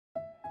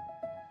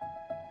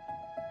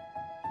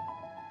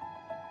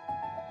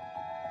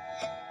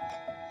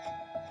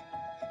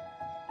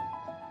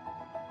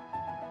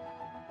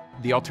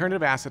The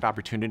alternative asset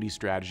opportunity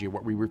strategy,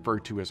 what we refer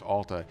to as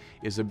ALTA,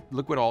 is a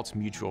liquid alts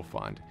mutual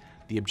fund.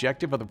 The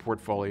objective of the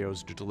portfolio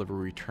is to deliver a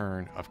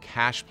return of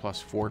cash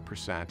plus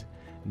 4%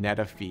 net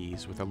of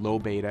fees with a low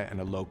beta and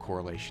a low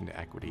correlation to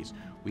equities.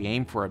 We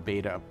aim for a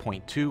beta of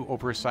 0.2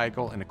 over a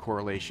cycle and a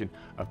correlation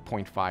of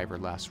 0.5 or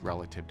less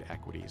relative to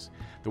equities.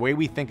 The way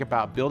we think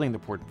about building the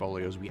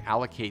portfolio is we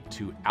allocate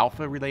to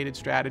alpha-related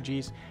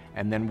strategies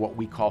and then what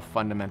we call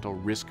fundamental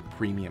risk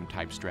premium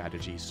type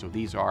strategies. So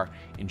these are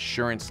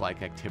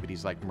insurance-like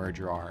activities like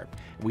merger arb.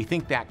 We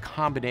think that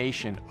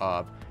combination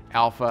of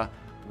alpha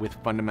with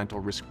fundamental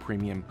risk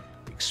premium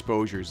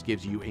exposures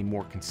gives you a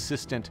more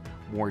consistent,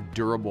 more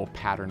durable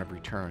pattern of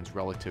returns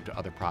relative to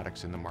other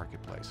products in the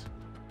marketplace.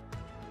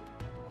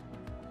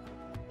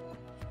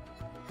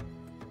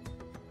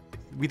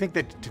 We think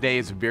that today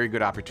is a very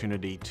good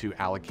opportunity to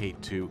allocate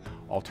to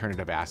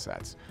alternative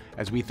assets.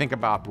 As we think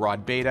about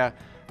broad beta,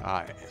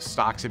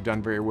 stocks have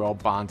done very well,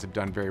 bonds have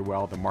done very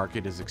well, the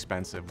market is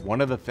expensive. One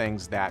of the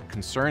things that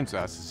concerns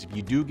us is if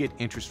you do get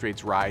interest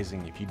rates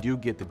rising, if you do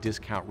get the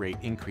discount rate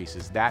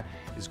increases, that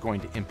is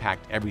going to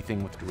impact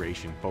everything with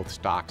duration, both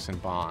stocks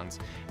and bonds.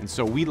 And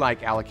so we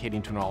like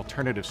allocating to an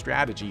alternative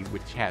strategy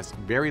which has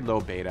very low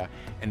beta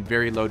and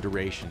very low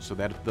duration, so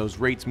that if those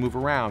rates move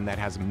around, that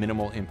has a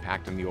minimal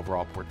impact on the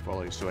overall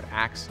portfolio. So it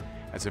acts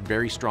as a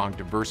very strong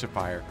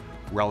diversifier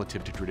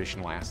relative to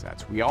traditional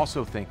assets. We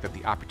also think that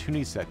the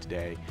opportunity set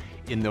today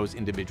in those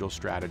individual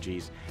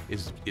strategies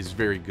is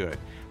very good.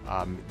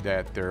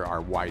 That there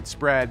are wide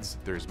spreads,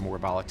 there's more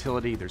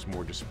volatility, there's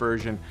more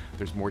dispersion,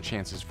 there's more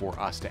chances for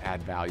us to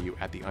add value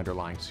at the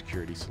underlying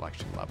security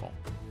selection level.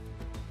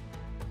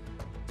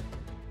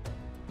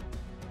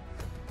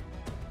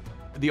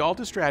 The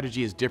ALTA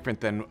strategy is different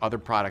than other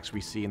products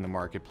we see in the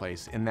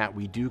marketplace in that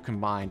we do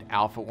combine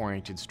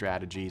alpha-oriented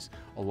strategies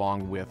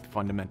along with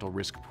fundamental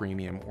risk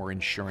premium or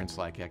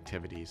insurance-like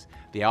activities.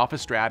 The alpha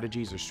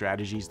strategies are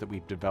strategies that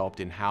we've developed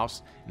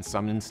in-house, in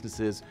some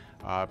instances,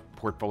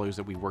 portfolios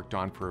that we worked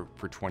on for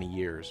 20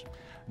 years.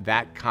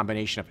 That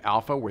combination of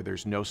alpha, where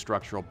there's no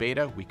structural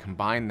beta, we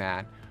combine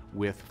that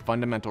with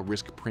fundamental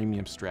risk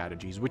premium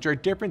strategies, which are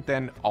different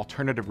than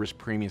alternative risk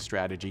premium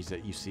strategies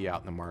that you see out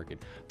in the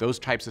market. Those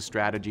types of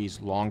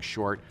strategies, long,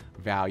 short,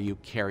 value,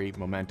 carry,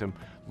 momentum,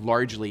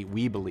 largely,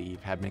 we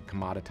believe, have been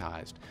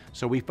commoditized.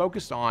 So we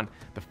focused on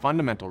the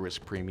fundamental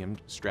risk premium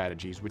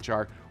strategies, which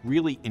are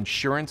really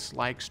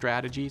insurance-like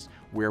strategies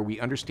where we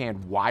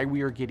understand why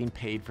we are getting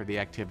paid for the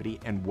activity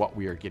and what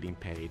we are getting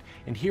paid.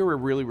 And here we're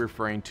really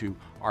referring to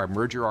our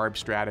merger arb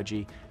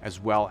strategy as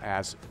well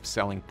as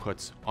selling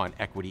puts on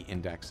equity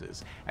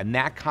indexes. And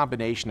that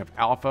combination of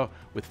alpha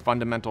with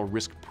fundamental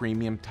risk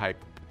premium type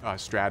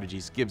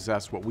strategies gives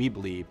us what we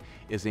believe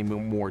is a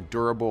more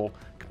durable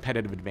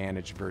competitive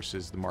advantage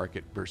versus the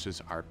market,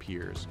 versus our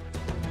peers.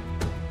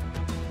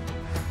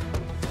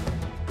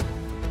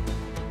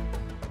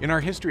 In our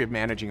history of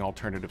managing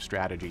alternative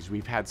strategies,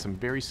 we've had some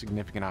very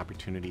significant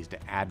opportunities to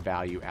add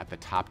value at the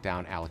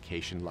top-down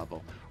allocation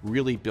level,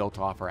 really built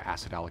off our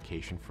asset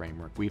allocation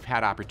framework. We've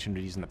had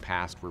opportunities in the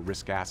past where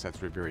risk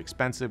assets were very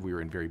expensive, we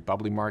were in very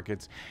bubbly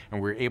markets, and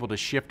we were able to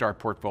shift our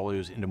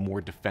portfolios into more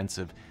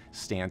defensive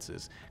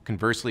stances.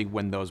 Conversely,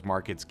 when those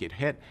markets get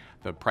hit,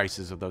 the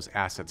prices of those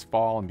assets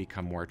fall and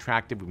become more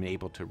attractive, we've been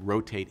able to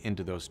rotate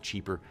into those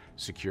cheaper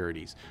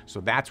securities.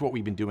 So that's what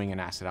we've been doing in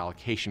asset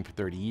allocation for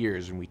 30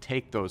 years, and we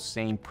take those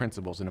same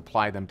principles and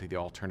apply them to the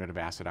alternative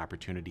asset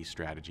opportunity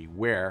strategy,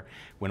 where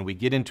when we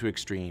get into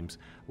extremes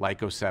like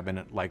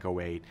 '07, like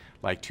 '08,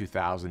 like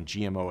 2000,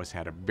 GMO has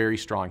had a very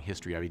strong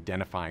history of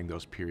identifying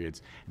those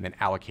periods and then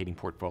allocating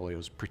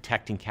portfolios,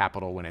 protecting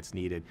capital when it's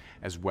needed,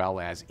 as well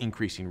as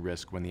increasing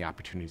risk when the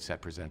opportunity set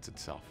presents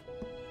itself.